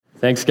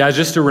Thanks, guys.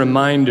 Just a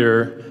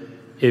reminder,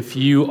 if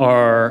you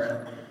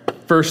are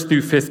first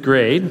through fifth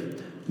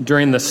grade,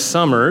 during the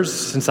summers,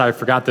 since I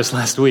forgot this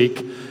last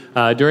week,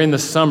 during the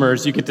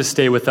summers, you get to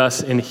stay with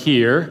us in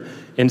here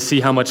and see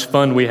how much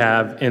fun we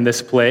have in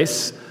this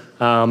place.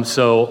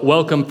 So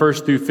welcome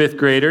first through fifth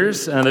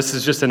graders. This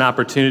is just an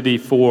opportunity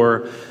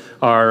for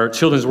our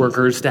children's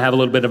workers to have a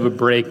little bit of a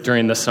break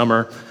during the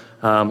summer,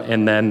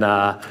 and then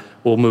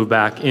we'll move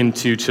back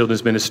into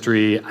children's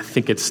ministry. I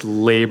think it's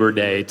Labor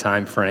Day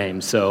time frame.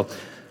 So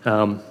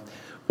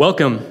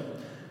welcome.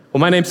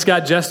 Well, my name's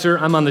Scott Jester.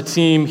 I'm on the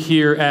team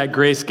here at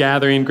Grace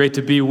Gathering. Great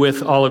to be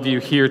with all of you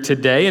here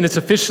today. And it's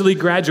officially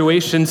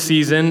graduation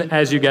season,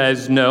 as you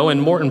guys know,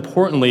 and more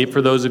importantly,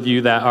 for those of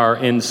you that are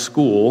in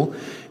school,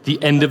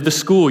 the end of the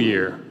school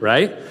year,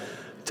 right?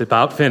 It's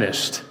about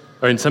finished.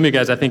 And some of you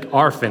guys, I think,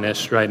 are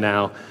finished right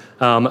now.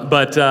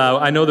 But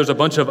I know there's a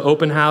bunch of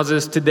open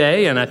houses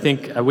today, and I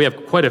think we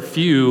have quite a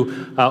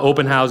few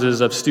open houses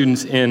of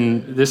students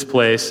in this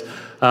place.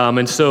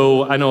 And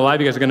so I know a lot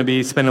of you guys are going to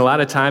be spending a lot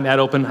of time at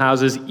open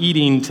houses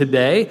eating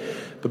today.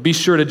 But be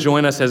sure to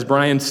join us, as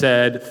Brian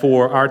said,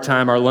 for our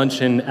time, our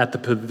luncheon at the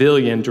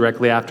pavilion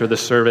directly after the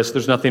service.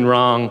 There's nothing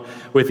wrong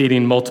with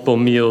eating multiple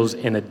meals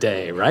in a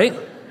day, right?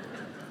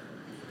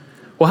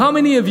 Well, how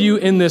many of you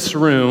in this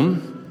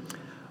room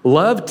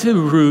love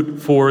to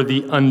root for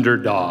the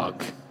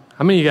underdog?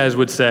 How many of you guys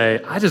would say,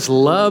 I just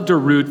love to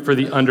root for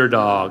the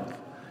underdog?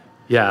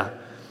 Yeah,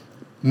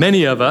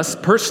 many of us.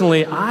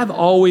 Personally, I've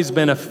always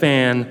been a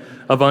fan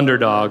of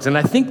underdogs, and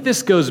I think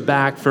this goes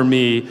back for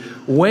me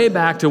way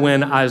back to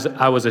when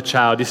I was a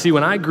child. You see,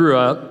 when I grew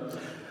up,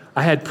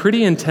 I had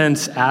pretty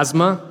intense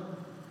asthma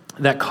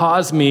that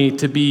caused me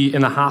to be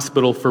in the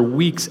hospital for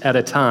weeks at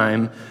a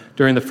time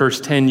during the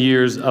first 10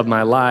 years of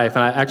my life.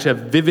 And I actually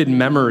have vivid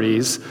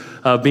memories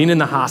of being in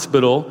the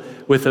hospital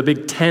with a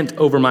big tent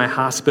over my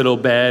hospital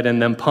bed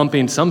and them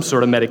pumping some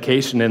sort of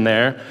medication in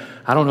there.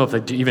 I don't know if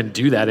they even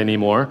do that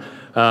anymore.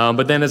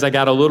 But then as I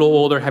got a little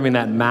older, having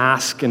that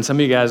mask, and some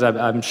of you guys,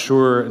 I'm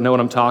sure, know what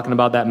I'm talking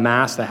about, that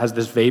mask that has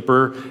this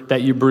vapor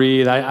that you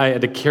breathe. I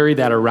had to carry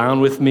that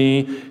around with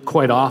me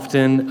quite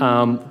often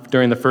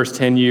during the first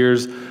 10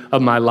 years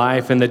of my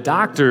life. And the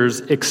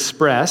doctors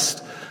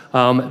expressed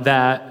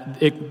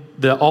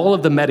that all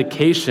of the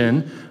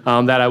medication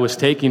that I was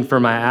taking for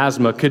my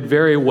asthma could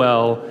very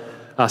well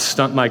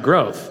stunt my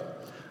growth.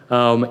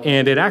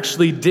 And it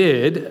actually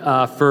did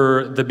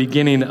for the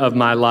beginning of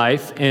my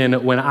life.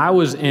 And when I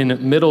was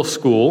in middle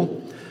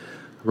school,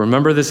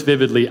 remember this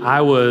vividly,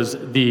 I was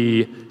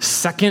the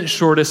second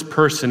shortest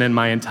person in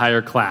my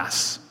entire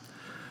class,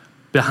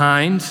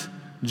 behind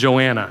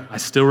Joanna. I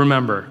still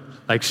remember.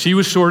 Like, she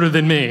was shorter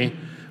than me,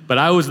 but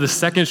I was the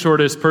second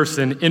shortest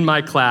person in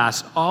my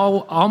class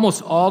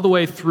almost all the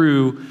way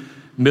through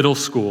middle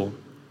school.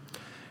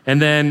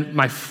 And then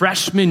my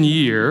freshman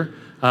year,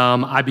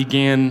 I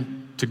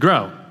began to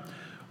grow.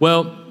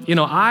 Well, you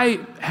know, I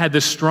had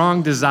this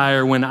strong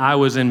desire when I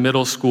was in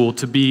middle school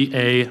to be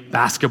a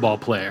basketball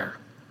player.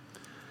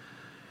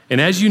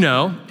 And as you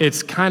know,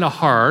 it's kind of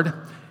hard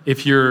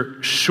if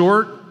you're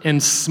short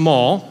and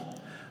small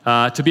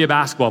to be a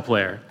basketball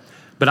player.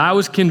 But I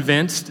was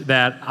convinced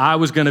that I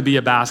was going to be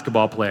a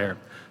basketball player.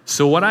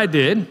 So what I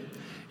did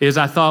is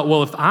I thought,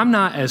 well, if I'm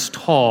not as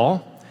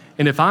tall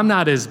and if I'm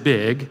not as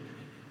big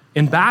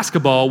in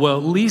basketball, well,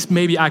 at least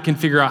maybe I can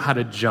figure out how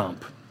to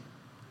jump.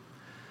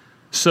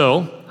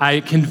 So I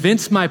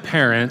convinced my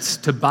parents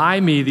to buy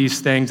me these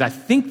things. I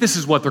think this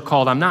is what they're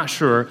called. I'm not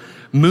sure.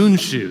 Moon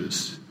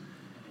shoes.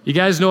 You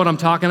guys know what I'm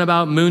talking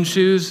about? Moon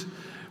shoes?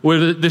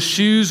 Where the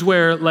shoes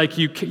where like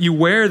you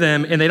wear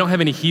them and they don't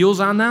have any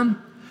heels on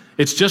them.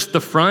 It's just the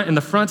front, and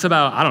the front's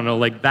about, I don't know,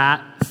 like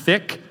that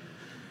thick.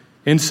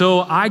 And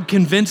so I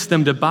convinced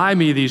them to buy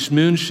me these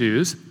moon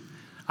shoes.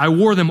 I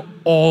wore them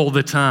all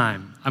the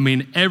time. I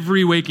mean,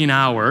 every waking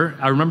hour.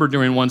 I remember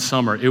during one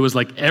summer, it was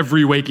like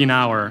every waking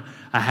hour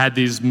I had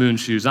these moon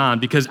shoes on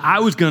because I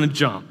was going to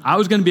jump. I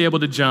was going to be able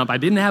to jump. I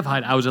didn't have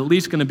height. I was at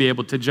least going to be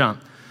able to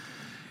jump.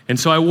 And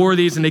so I wore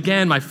these, and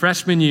again, my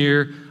freshman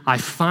year, I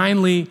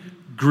finally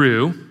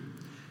grew.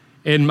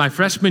 In my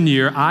freshman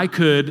year, I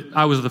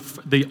was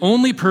the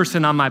only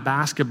person on my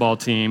basketball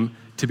team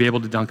to be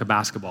able to dunk a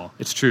basketball.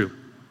 It's true.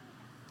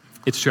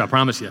 It's true, I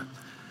promise you.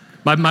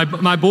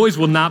 My boys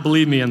will not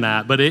believe me in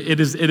that, but it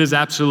is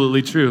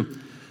absolutely true.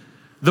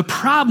 The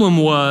problem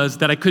was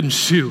that I couldn't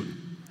shoot.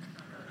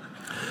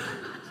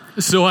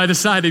 So I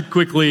decided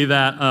quickly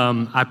that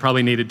I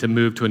probably needed to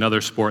move to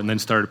another sport, and then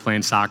started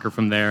playing soccer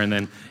from there, and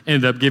then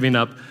ended up giving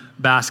up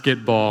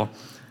basketball.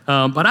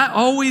 But I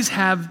always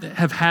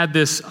have had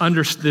this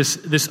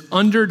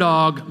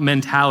underdog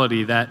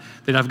mentality that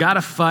I've got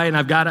to fight and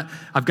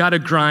I've got to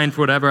grind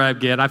for whatever I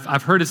get.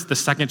 I've heard it's the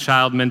second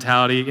child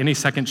mentality. Any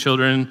second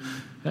children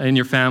in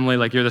your family,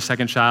 like you're the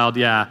second child?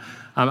 Yeah,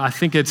 I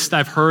think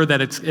I've heard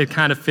that it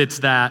kind of fits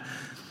that.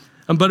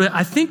 But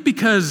I think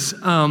because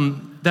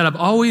of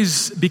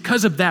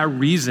that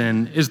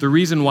reason is the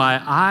reason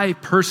why I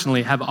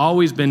personally have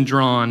always been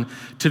drawn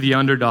to the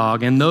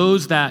underdog and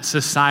those that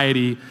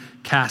society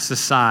casts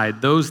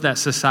aside, those that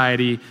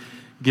society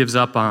gives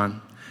up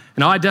on.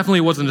 And I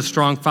definitely wasn't a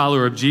strong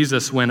follower of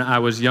Jesus when I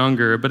was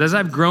younger, but as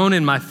I've grown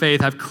in my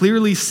faith, I've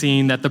clearly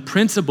seen that the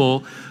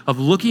principle of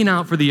looking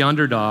out for the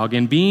underdog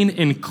and being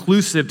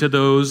inclusive to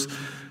those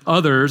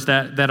others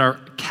that are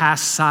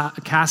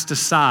cast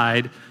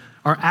aside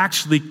are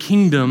actually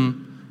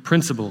kingdom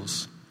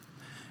principles.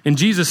 And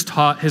Jesus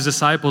taught his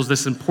disciples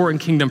this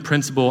important kingdom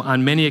principle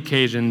on many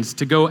occasions,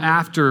 to go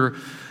after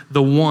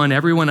the one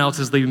everyone else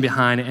is leaving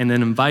behind and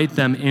then invite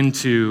them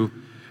into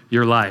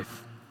your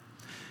life.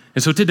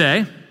 And so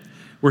today,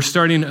 we're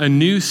starting a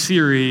new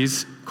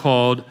series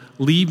called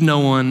Leave No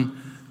One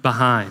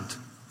Behind.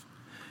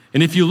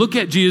 And if you look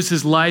at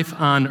Jesus' life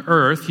on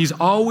earth, he's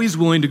always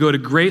willing to go to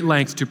great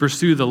lengths to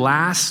pursue the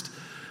last,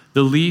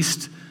 the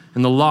least,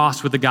 and the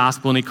lost with the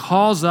gospel, and he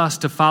calls us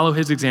to follow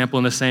his example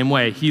in the same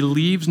way. He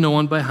leaves no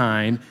one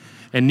behind,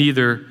 and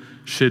neither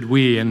should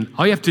we. And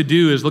all you have to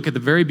do is look at the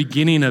very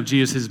beginning of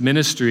Jesus'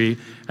 ministry.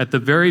 At the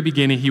very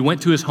beginning, he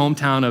went to his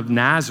hometown of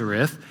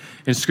Nazareth,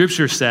 and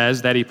Scripture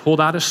says that he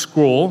pulled out a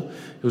scroll.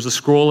 It was a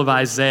scroll of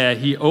Isaiah.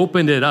 He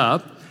opened it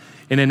up,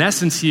 and in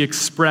essence, he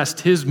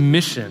expressed his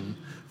mission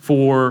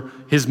for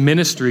his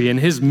ministry and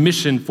his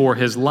mission for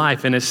his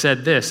life. And it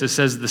said this, it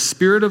says, "The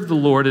Spirit of the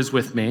Lord is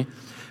with me,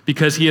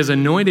 because he has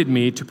anointed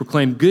me to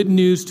proclaim good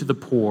news to the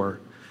poor.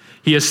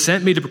 He has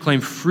sent me to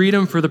proclaim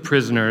freedom for the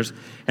prisoners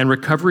and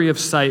recovery of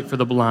sight for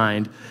the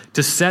blind,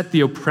 to set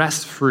the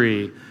oppressed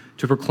free,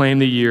 to proclaim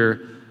the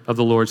year of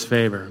the Lord's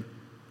favor."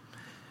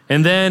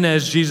 And then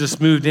as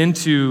Jesus moved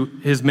into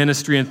his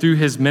ministry and through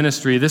his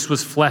ministry, this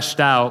was fleshed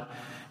out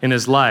in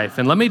his life.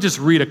 And let me just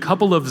read a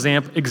couple of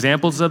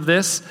examples of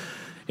this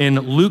in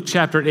Luke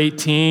chapter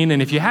 18.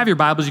 And if you have your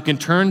Bibles, you can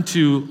turn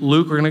to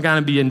Luke. We're going to kind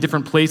of be in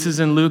different places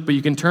in Luke, but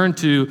you can turn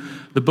to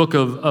the book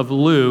of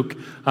Luke.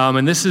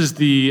 And this is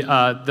the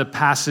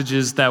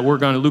passages that we're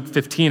going to, Luke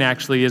 15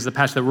 actually is the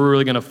passage that we're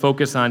really going to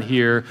focus on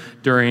here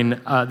during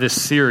this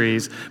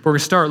series. But we're going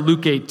to start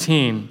Luke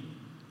 18.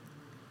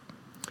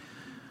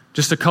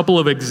 Just a couple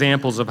of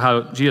examples of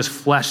how Jesus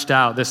fleshed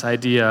out this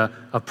idea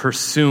of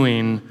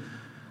pursuing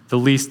the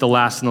least, the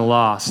last, and the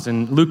lost.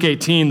 In Luke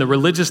 18, the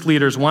religious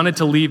leaders wanted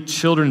to leave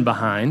children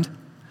behind,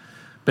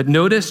 but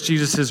notice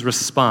Jesus'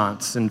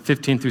 response in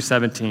 15 through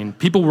 17.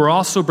 People were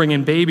also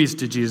bringing babies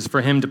to Jesus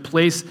for him to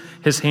place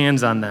his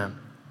hands on them.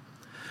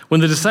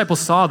 When the disciples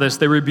saw this,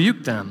 they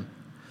rebuked them.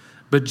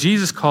 But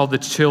Jesus called the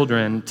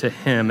children to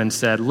him and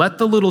said, "Let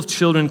the little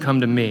children come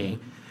to me,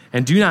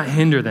 and do not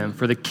hinder them,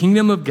 for the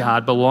kingdom of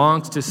God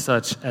belongs to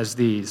such as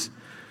these.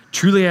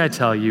 Truly I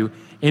tell you,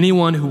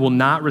 anyone who will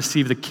not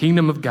receive the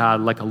kingdom of God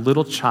like a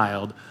little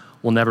child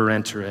will never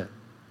enter it."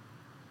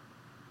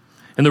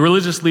 And the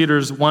religious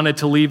leaders wanted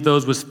to leave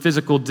those with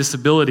physical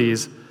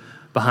disabilities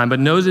behind. But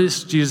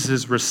notice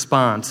Jesus'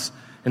 response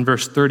in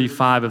verse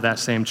 35 of that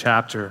same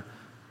chapter.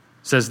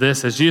 It says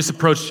this, "As Jesus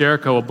approached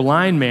Jericho, a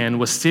blind man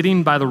was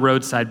sitting by the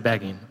roadside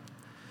begging.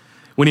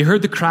 When he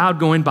heard the crowd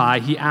going by,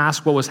 he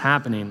asked what was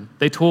happening.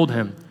 They told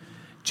him,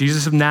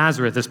 'Jesus of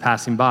Nazareth is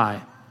passing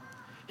by.'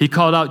 He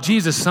called out,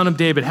 'Jesus, Son of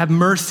David, have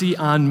mercy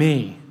on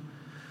me.'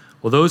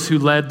 Well, those who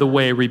led the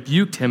way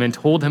rebuked him and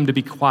told him to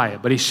be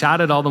quiet, but he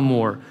shouted all the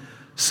more,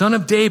 'Son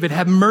of David,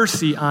 have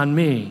mercy on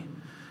me.'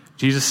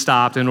 Jesus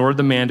stopped and ordered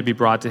the man to be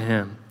brought to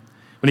him.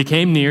 When he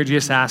came near,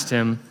 Jesus asked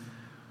him,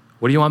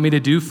 'What do you want me to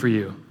do for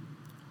you?'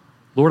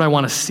 'Lord, I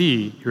want to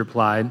see,' he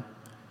replied.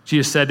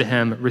 Jesus said to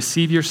him,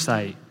 'Receive your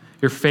sight.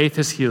 Your faith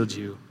has healed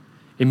you.'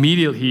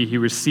 Immediately he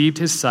received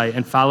his sight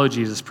and followed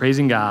Jesus,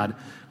 praising God.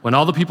 When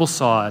all the people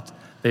saw it,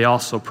 they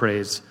also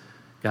praised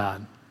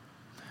God."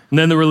 And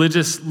then the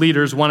religious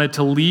leaders wanted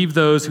to leave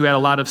those who had a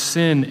lot of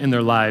sin in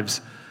their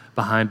lives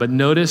behind. But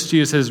notice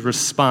Jesus'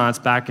 response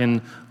back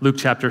in Luke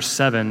chapter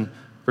 7,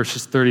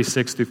 verses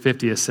 36 through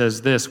 50. It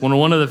says this, "When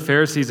one of the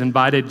Pharisees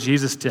invited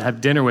Jesus to have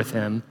dinner with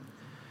him,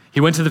 he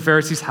went to the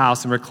Pharisee's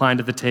house and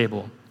reclined at the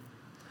table.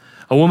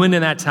 A woman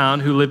in that town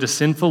who lived a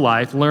sinful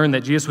life learned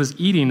that Jesus was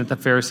eating at the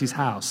Pharisee's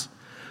house.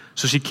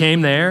 So she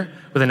came there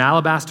with an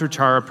alabaster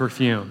jar of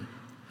perfume.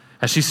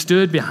 As she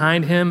stood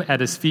behind him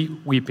at his feet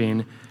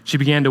weeping, she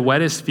began to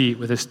wet his feet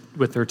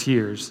with her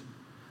tears.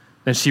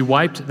 Then she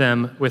wiped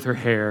them with her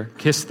hair,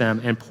 kissed them,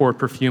 and poured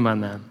perfume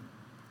on them.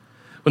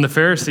 When the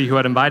Pharisee who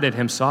had invited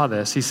him saw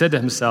this, he said to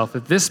himself,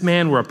 'If this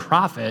man were a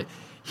prophet,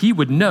 he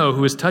would know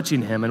who is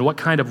touching him and what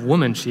kind of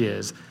woman she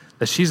is,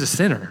 that she's a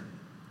sinner.'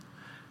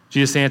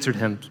 Jesus answered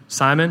him,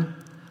 'Simon,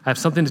 I have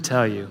something to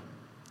tell you.'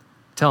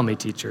 'Tell me,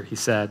 teacher,' he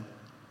said.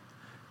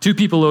 2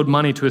 people owed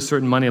money to a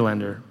certain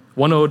moneylender.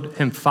 One owed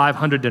him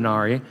 500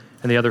 denarii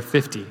and the other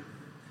 50.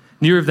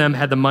 Neither of them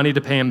had the money to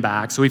pay him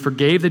back, so he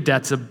forgave the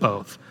debts of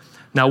both.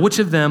 Now which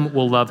of them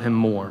will love him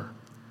more?'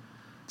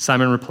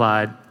 Simon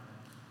replied,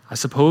 'I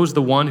suppose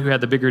the one who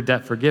had the bigger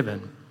debt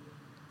forgiven.'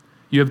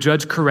 'You have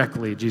judged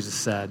correctly,' Jesus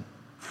said.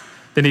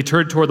 Then he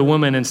turned toward the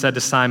woman and said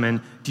to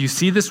Simon, 'Do you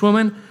see this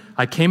woman?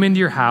 I came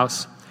into your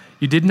house.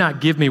 You did not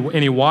give me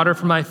any water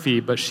for my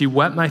feet, but she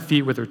wet my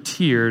feet with her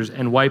tears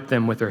and wiped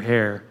them with her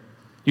hair.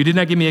 You did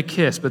not give me a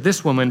kiss, but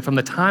this woman, from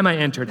the time I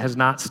entered, has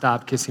not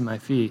stopped kissing my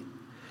feet.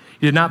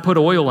 You did not put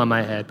oil on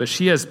my head, but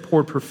she has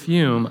poured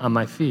perfume on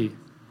my feet.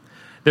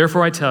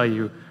 Therefore I tell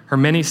you, her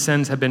many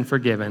sins have been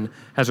forgiven,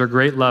 as her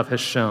great love has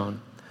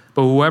shown.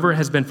 But whoever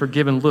has been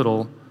forgiven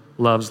little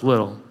loves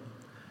little."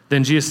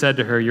 Then Jesus said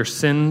to her, "Your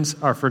sins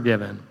are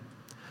forgiven."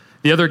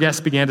 The other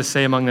guests began to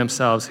say among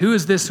themselves, "Who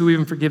is this who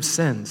even forgives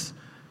sins?"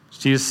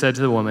 Jesus said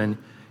to the woman,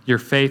 "Your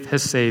faith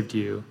has saved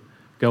you.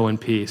 Go in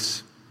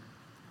peace."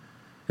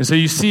 And so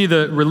you see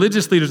the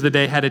religious leaders of the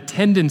day had a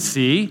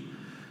tendency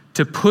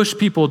to push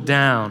people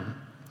down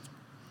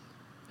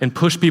and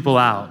push people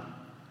out.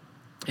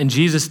 And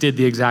Jesus did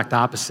the exact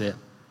opposite.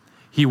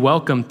 He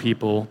welcomed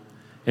people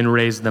and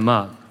raised them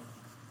up.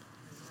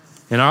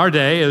 In our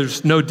day,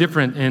 there's no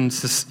different in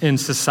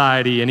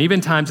society, and even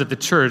times at the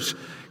church,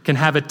 can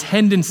have a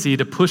tendency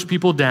to push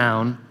people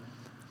down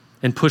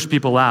and push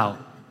people out,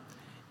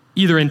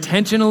 either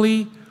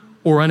intentionally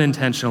or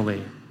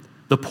unintentionally.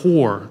 The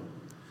poor,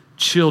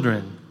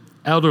 children,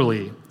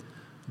 elderly,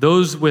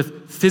 those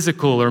with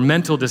physical or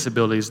mental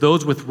disabilities,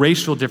 those with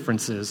racial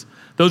differences,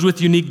 those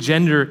with unique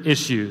gender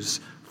issues,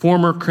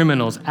 former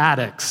criminals,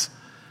 addicts,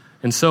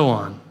 and so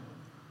on.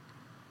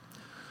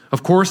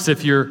 Of course,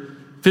 if you're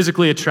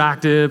physically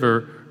attractive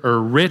or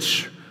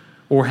rich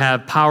or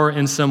have power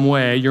in some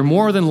way, you're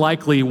more than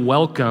likely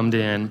welcomed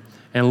in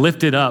and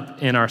lifted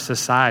up in our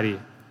society.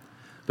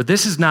 But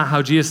this is not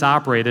how Jesus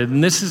operated,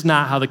 and this is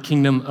not how the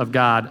kingdom of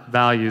God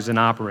values and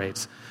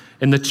operates.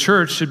 And the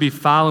church should be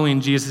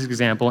following Jesus'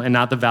 example and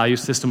not the value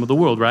system of the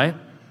world, right?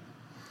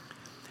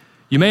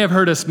 You may have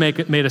heard us make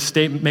a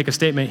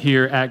statement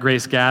here at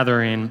Grace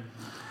Gathering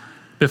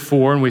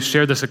before, and we've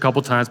shared this a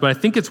couple times, but I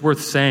think it's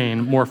worth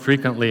saying more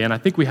frequently, and I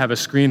think we have a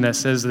screen that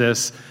says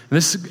this. And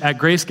this at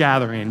Grace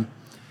Gathering,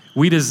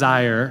 we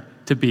desire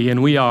to be,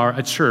 and we are,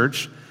 a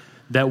church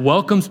that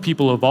welcomes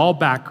people of all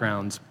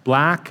backgrounds,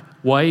 black,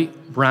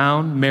 white,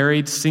 brown,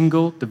 married,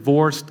 single,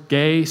 divorced,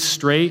 gay,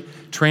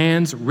 straight,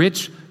 trans,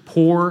 rich,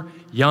 poor,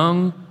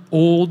 young,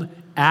 old,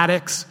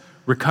 addicts,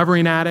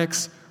 recovering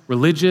addicts,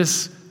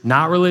 religious,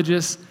 not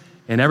religious,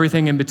 and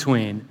everything in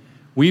between.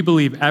 We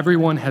believe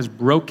everyone has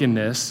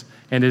brokenness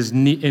and is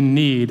in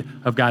need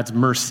of God's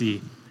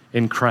mercy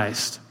in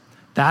Christ.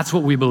 That's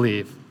what we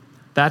believe.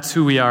 That's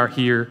who we are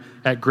here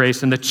at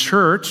Grace. And the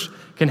church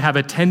can have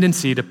a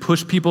tendency to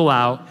push people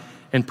out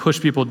and push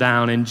people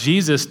down. And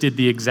Jesus did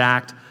the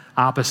exact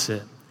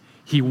opposite.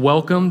 He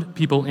welcomed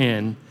people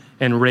in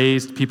and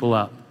raised people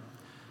up.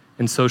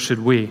 And so should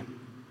we.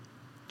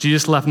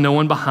 Jesus left no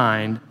one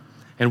behind,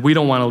 and we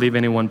don't want to leave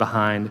anyone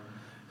behind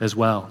as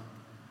well.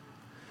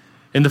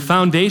 And the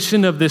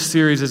foundation of this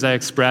series, as I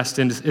expressed,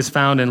 is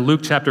found in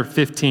Luke chapter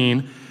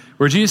 15,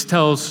 where Jesus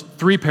tells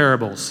three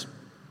parables.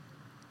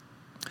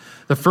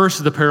 The first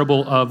is the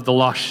parable of the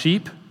lost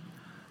sheep.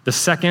 The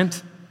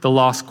second, the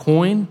lost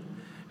coin.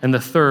 And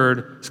the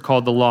third is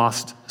called the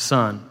lost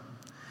son.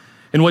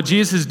 And what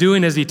Jesus is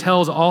doing as he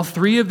tells all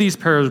three of these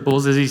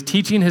parables is he's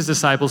teaching his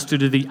disciples to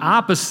do the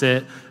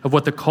opposite of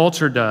what the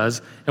culture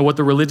does and what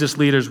the religious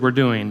leaders were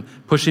doing,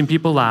 pushing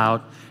people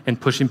out and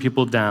pushing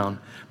people down,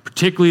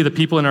 particularly the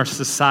people in our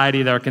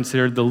society that are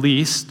considered the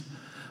least,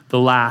 the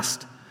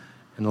last,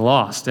 and the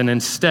lost, and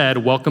instead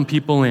welcome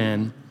people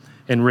in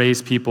and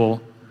raise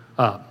people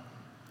up.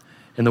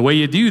 And the way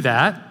you do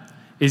that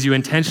is you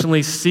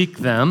intentionally seek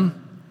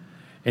them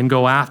and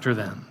go after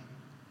them.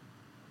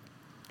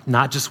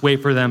 Not just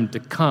wait for them to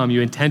come,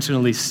 you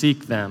intentionally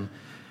seek them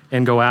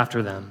and go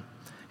after them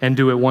and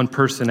do it one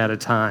person at a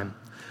time.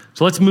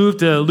 So let's move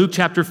to Luke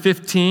chapter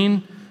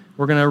 15.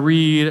 We're going to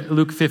read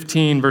Luke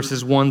 15,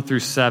 verses 1 through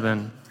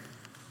 7.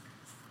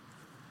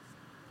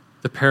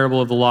 The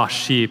parable of the lost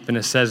sheep, and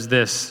it says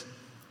this: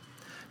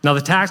 "Now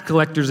the tax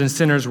collectors and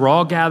sinners were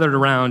all gathered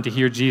around to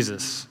hear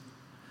Jesus.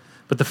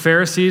 But the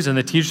Pharisees and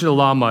the teachers of the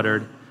law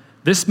muttered,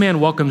 'This man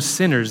welcomes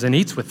sinners and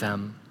eats with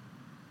them.'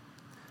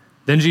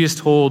 Then Jesus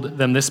told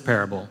them this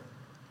parable.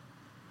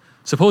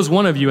 Suppose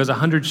one of you has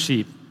 100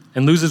 sheep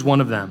and loses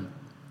one of them.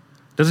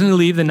 Doesn't he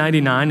leave the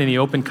 99 in the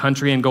open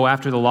country and go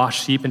after the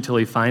lost sheep until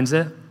he finds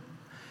it?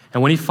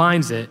 And when he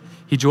finds it,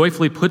 he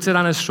joyfully puts it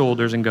on his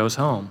shoulders and goes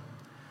home.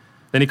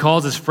 Then he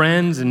calls his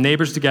friends and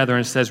neighbors together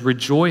and says,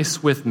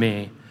 'Rejoice with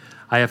me,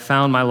 I have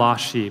found my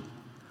lost sheep.'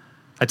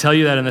 I tell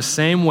you that in the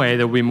same way,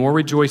 there will be more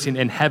rejoicing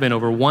in heaven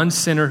over one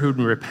sinner who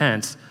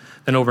repents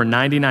than over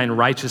 99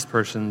 righteous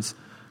persons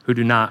who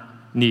do not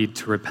need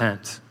to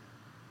repent."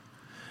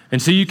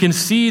 And so you can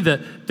see the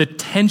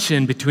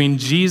tension between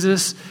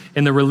Jesus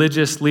and the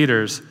religious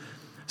leaders.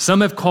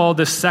 Some have called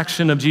this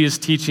section of Jesus'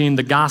 teaching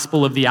the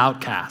gospel of the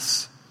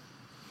outcasts.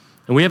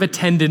 And we have a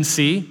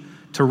tendency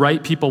to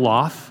write people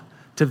off,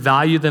 to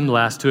value them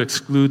less, to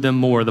exclude them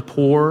more. The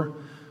poor,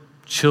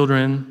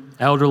 children,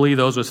 elderly,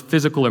 those with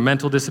physical or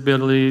mental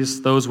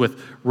disabilities, those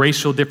with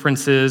racial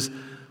differences,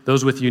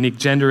 those with unique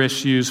gender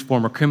issues,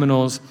 former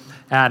criminals,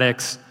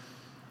 addicts.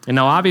 And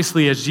now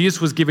obviously as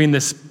Jesus was giving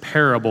this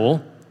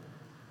parable,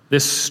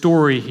 this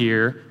story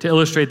here, to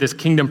illustrate this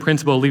kingdom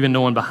principle of leaving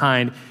no one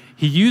behind,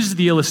 he used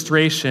the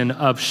illustration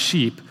of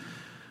sheep,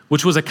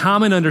 which was a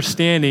common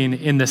understanding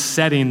in the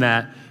setting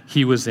that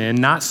he was in,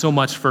 not so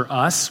much for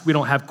us. We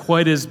don't have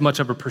quite as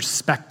much of a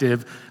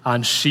perspective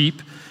on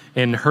sheep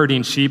and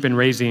herding sheep and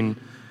raising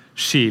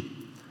sheep.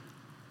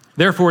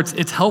 Therefore,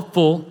 it's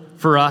helpful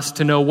for us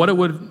to know what it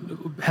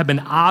would have been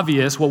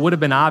obvious, what would have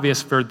been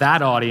obvious for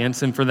that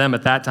audience and for them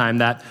at that time,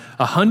 that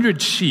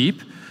 100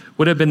 sheep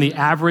would have been the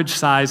average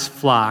size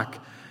flock,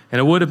 and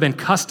it would have been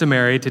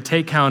customary to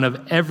take count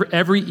of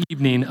every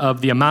evening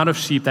of the amount of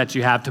sheep that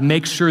you have to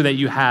make sure that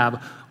you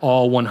have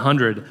all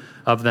 100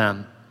 of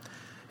them.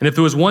 And if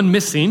there was one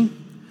missing,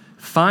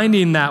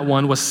 finding that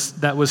one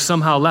that was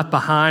somehow left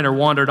behind or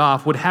wandered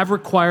off would have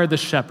required the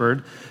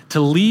shepherd to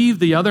leave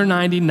the other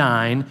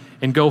 99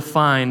 and go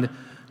find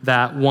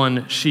that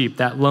one sheep,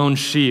 that lone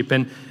sheep.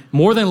 And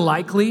more than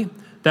likely,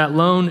 that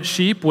lone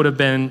sheep would have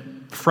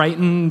been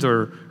frightened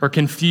or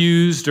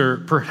confused or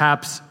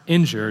perhaps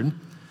injured.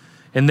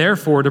 And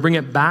therefore, to bring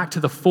it back to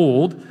the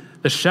fold,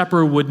 the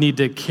shepherd would need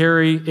to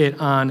carry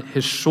it on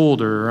his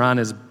shoulder or on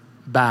his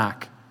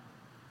back.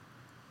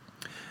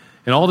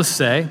 And all to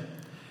say,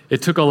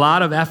 it took a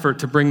lot of effort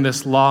to bring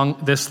this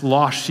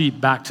lost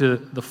sheep back to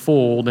the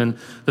fold. And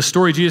the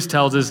story Jesus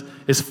tells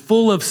is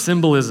full of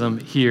symbolism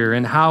here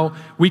and how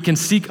we can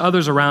seek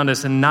others around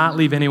us and not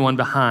leave anyone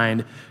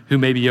behind who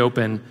may be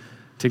open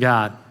to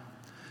God.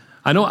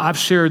 I know I've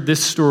shared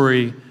this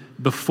story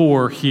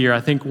before here,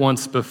 I think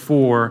once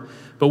before,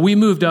 but we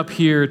moved up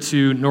here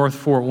to North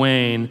Fort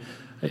Wayne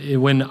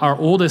when our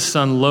oldest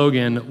son,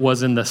 Logan,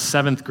 was in the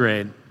 7th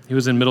grade. He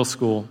was in middle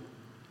school.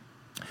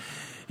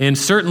 And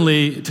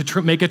certainly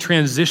to make a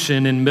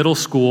transition in middle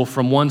school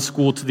from one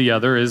school to the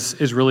other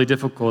is really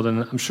difficult,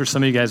 and I'm sure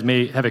some of you guys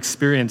may have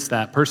experienced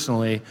that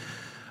personally.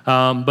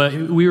 But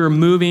we were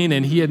moving,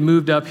 and he had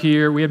moved up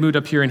here. We had moved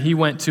up here, and he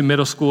went to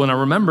middle school. And I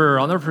remember,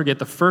 I'll never forget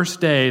the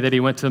first day that he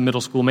went to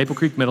middle school, Maple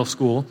Creek Middle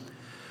School,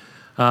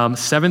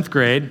 7th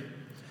grade,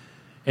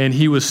 and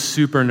he was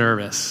super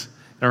nervous.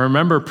 And I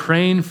remember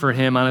praying for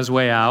him on his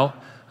way out.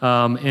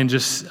 And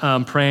just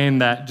praying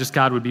that just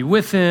God would be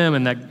with him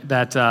and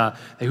that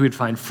he would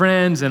find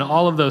friends and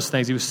all of those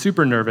things. He was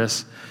super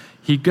nervous.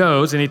 He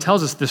goes, and he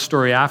tells us this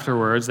story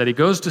afterwards, that he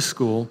goes to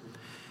school,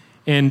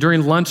 and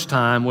during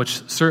lunchtime,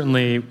 which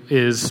certainly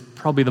is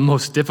probably the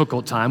most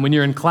difficult time, when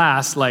you're in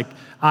class, like,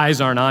 eyes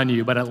aren't on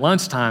you, but at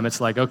lunchtime,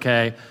 it's like,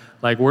 okay,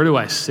 like, where do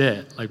I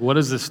sit? Like, what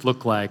does this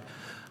look like?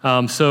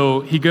 So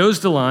he goes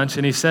to lunch,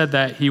 and he said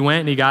that he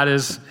went and he got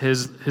his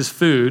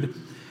food,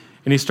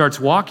 and he starts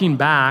walking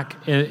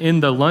back in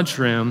the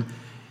lunchroom,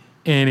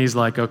 and he's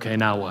like, okay,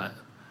 now what?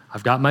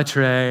 I've got my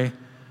tray.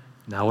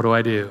 Now what do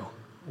I do?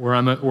 Where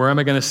am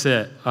I going to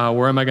sit?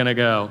 Where am I going to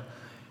go?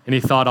 And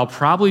he thought, I'll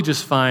probably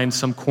just find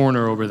some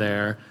corner over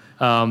there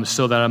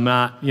so that I'm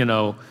not,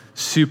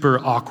 super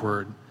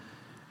awkward.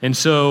 And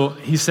so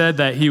he said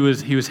that he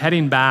was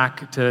heading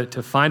back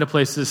to find a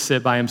place to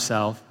sit by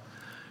himself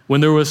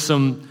when there was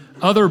some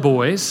other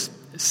boys,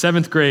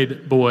 7th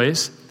grade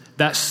boys,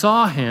 that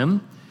saw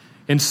him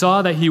and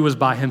saw that he was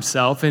by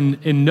himself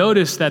and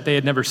noticed that they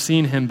had never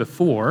seen him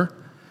before.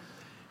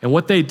 And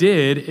what they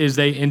did is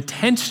they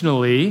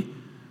intentionally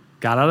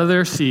got out of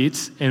their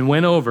seats and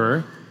went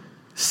over,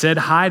 said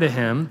hi to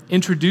him,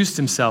 introduced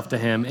himself to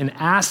him, and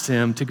asked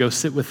him to go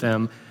sit with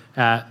them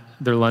at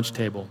their lunch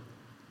table.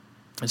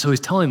 And so he's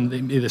telling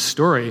me this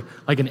story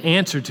like an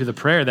answer to the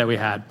prayer that we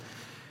had.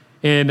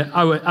 And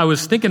I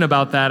was thinking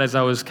about that as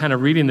I was kind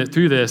of reading it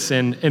through this.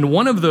 And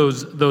one of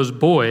those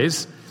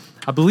boys,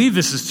 I believe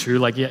this is true,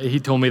 like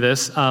he told me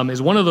this,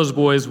 is one of those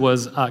boys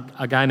was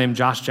a guy named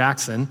Josh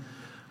Jackson,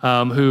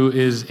 who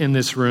is in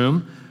this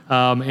room.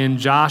 And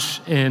Josh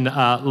and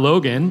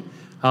Logan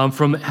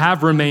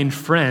have remained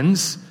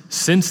friends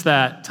since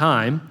that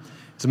time.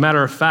 As a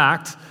matter of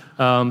fact,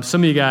 some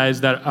of you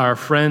guys that are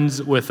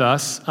friends with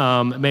us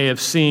may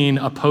have seen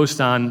a post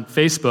on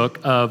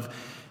Facebook of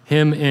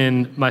him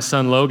and my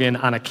son Logan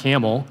on a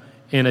camel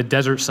in a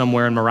desert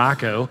somewhere in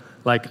Morocco,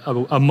 like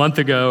a month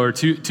ago or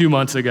two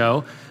months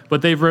ago.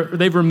 But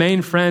they've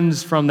remained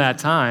friends from that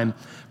time.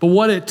 But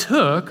what it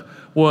took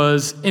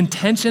was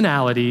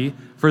intentionality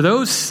for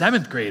those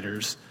 7th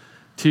graders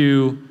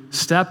to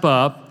step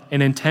up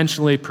and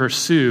intentionally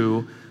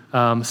pursue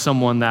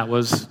someone that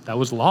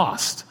was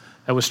lost,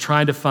 that was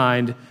trying to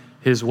find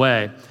his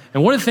way.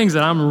 And one of the things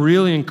that I'm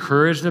really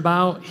encouraged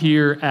about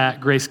here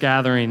at Grace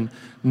Gathering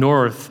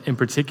North in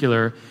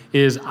particular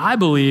is I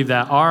believe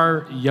that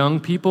our young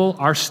people,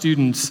 our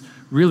students,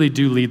 really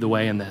do lead the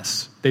way in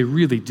this. They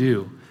really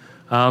do.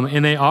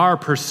 And they are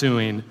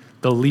pursuing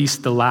the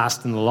least, the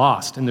last, and the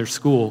lost in their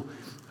school.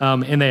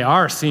 And they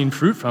are seeing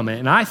fruit from it.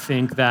 And I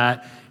think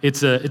that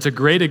it's a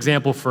great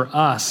example for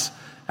us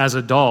as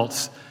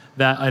adults,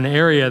 that an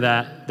area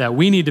that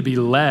we need to be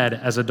led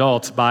as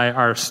adults by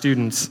our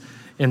students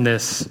in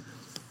this.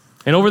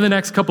 And over the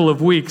next couple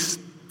of weeks,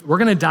 we're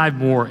going to dive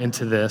more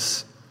into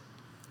this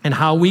and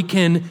how we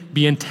can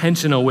be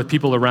intentional with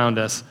people around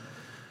us.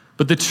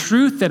 But the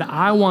truth that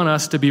I want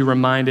us to be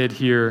reminded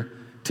here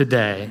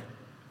today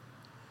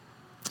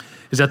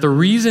is that the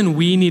reason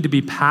we need to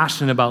be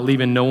passionate about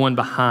leaving no one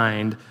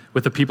behind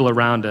with the people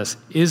around us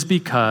is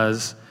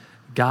because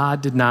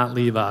God did not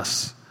leave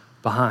us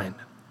behind.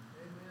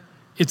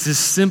 It's as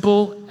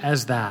simple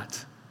as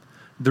that.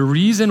 The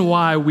reason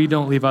why we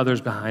don't leave others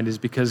behind is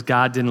because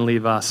God didn't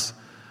leave us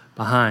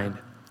behind.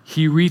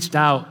 He reached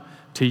out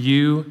to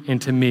you and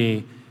to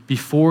me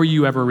before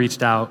you ever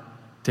reached out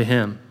to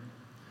him.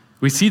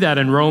 We see that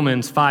in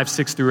Romans 5,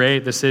 6 through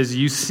 8 that says,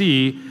 you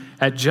see,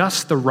 at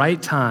just the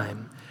right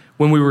time,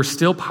 when we were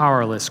still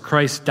powerless,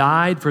 Christ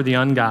died for the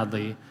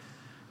ungodly.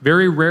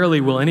 Very rarely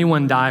will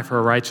anyone die for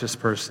a righteous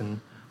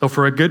person, though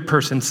for a good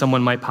person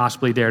someone might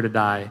possibly dare to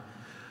die.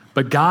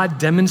 But God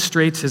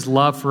demonstrates his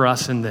love for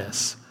us in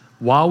this: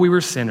 while we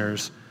were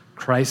sinners,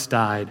 Christ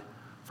died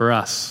for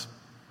us.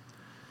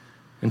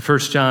 And 1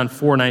 John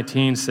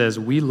 4:19 says,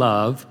 we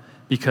love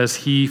because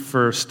he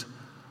first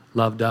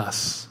loved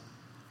us.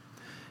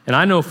 And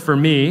I know for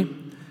me,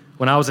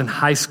 when I was in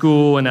high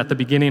school and at the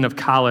beginning of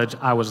college,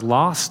 I was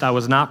lost. I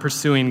was not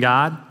pursuing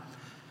God,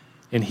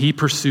 and he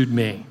pursued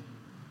me.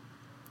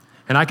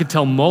 And I could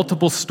tell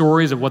multiple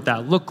stories of what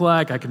that looked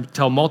like. I could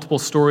tell multiple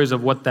stories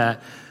of what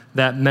that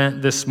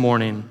meant this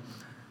morning.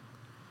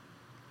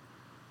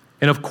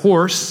 And of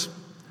course,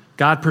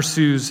 God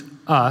pursues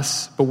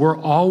us, but we're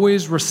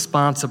always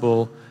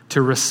responsible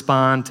to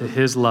respond to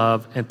his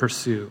love and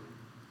pursue.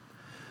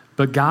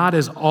 But God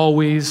is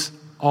always,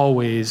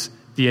 always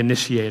the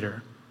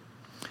initiator.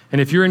 And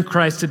if you're in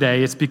Christ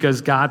today, it's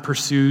because God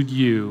pursued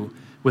you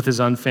with his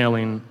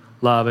unfailing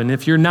love. And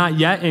if you're not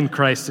yet in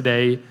Christ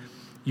today,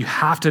 you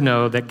have to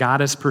know that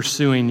God is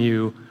pursuing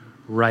you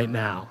right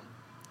now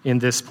in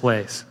this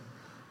place.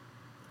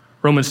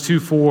 Romans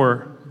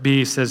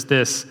 2:4b says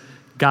this: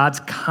 God's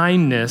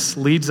kindness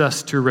leads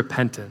us to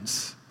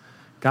repentance.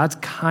 God's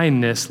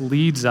kindness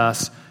leads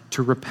us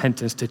to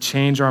repentance, to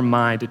change our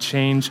mind, to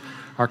change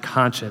our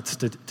conscience,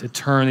 to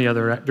turn the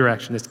other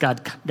direction. It's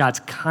God's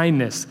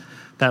kindness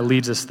that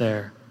leads us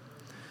there.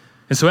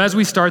 And so as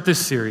we start this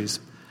series,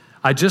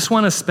 I just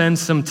want to spend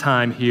some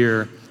time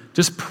here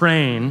just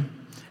praying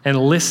and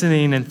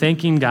listening and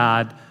thanking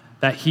God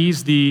that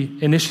he's the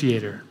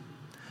initiator.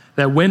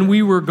 That when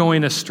we were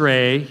going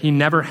astray, he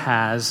never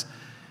has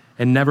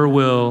and never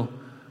will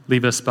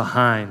leave us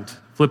behind.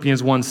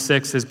 Philippians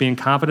 1:6 says, being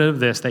confident of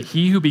this, that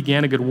he who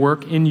began a good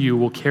work in you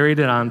will carry it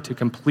on to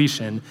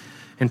completion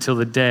until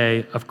the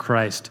day of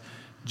Christ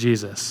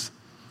Jesus.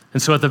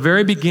 And so at the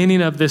very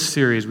beginning of this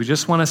series, we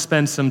just want to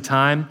spend some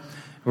time,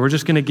 and we're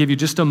just going to give you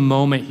just a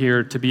moment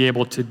here to be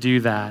able to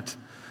do that.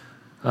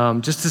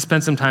 Just to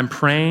spend some time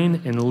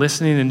praying and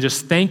listening and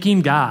just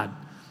thanking God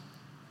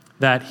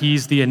that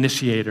he's the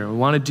initiator. We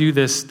want to do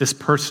this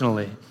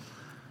personally.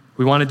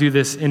 We want to do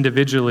this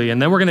individually.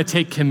 And then we're going to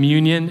take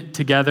communion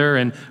together,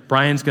 and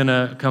Brian's going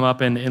to come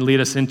up and lead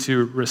us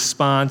into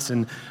response,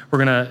 and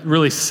we're going to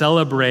really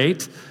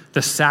celebrate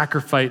the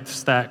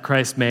sacrifice that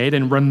Christ made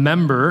and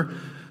remember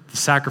the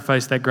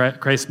sacrifice that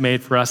Christ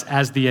made for us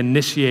as the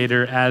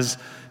initiator, as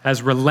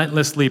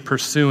relentlessly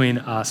pursuing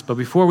us. But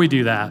before we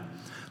do that,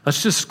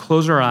 let's just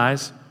close our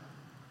eyes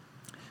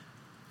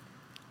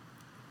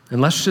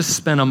and let's just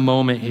spend a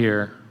moment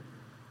here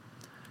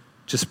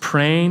just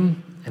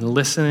praying and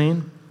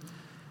listening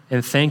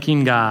and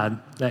thanking God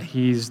that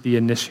he's the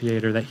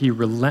initiator, that he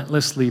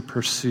relentlessly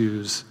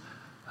pursues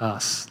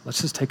us.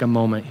 Let's just take a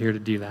moment here to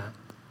do that.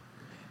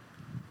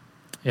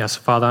 Yes,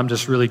 Father, I'm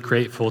just really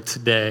grateful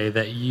today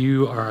that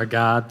you are a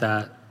God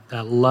that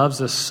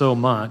loves us so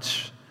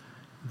much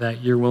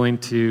that you're willing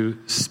to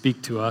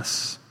speak to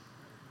us.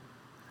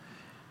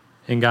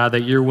 And God,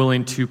 that you're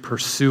willing to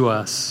pursue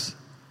us.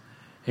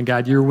 And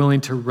God, you're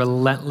willing to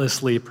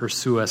relentlessly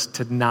pursue us,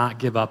 to not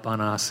give up on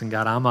us. And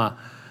God,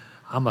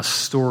 I'm a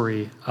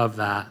story of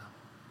that.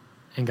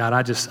 And God,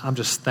 I'm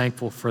just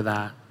thankful for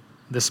that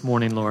this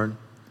morning, Lord.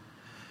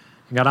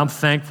 And God, I'm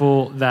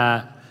thankful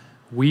that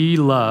we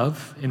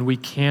love and we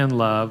can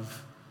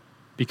love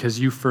because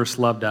you first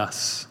loved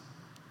us.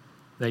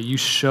 That you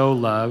show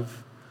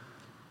love,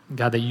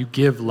 God, that you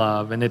give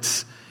love. And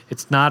it's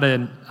not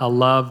a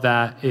love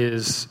that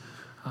is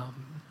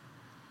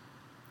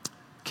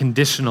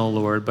conditional,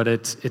 Lord, but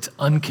it's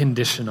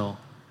unconditional.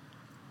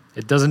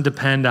 It doesn't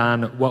depend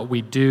on what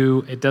we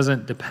do. It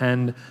doesn't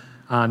depend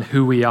on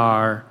who we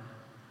are.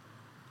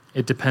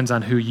 It depends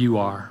on who you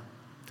are.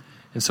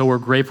 And so we're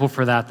grateful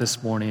for that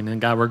this morning.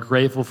 And God, we're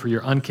grateful for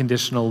your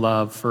unconditional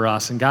love for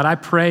us. And God, I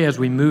pray as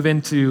we move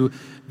into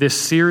this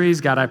series,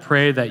 God, I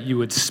pray that you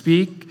would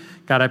speak.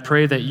 God, I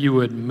pray that you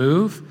would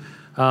move.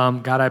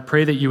 God, I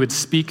pray that you would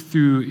speak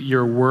through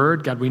your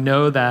word. God, we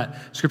know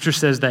that Scripture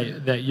says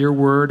that your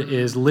word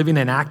is living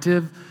and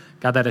active.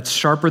 God, that it's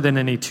sharper than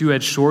any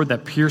two-edged sword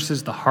that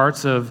pierces the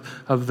hearts of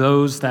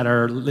those that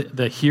are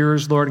the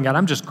hearers, Lord. And God,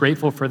 I'm just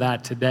grateful for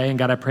that today. And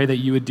God, I pray that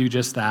you would do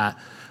just that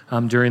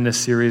during this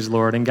series,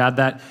 Lord. And God,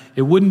 that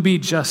it wouldn't be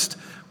just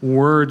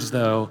words,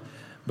 though,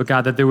 but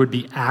God, that there would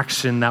be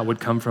action that would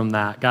come from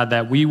that. God,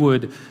 that we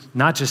would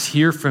not just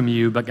hear from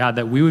you, but God,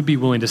 that we would be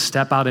willing to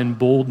step out in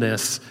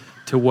boldness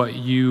to what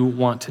you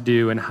want to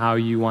do and how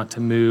you want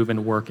to move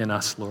and work in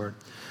us, Lord.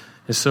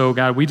 And so,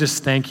 God, we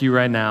just thank you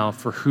right now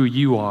for who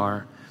you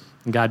are,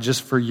 and God,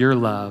 just for your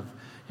love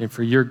and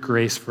for your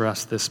grace for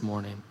us this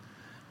morning.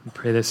 We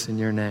pray this in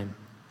your name.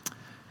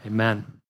 Amen.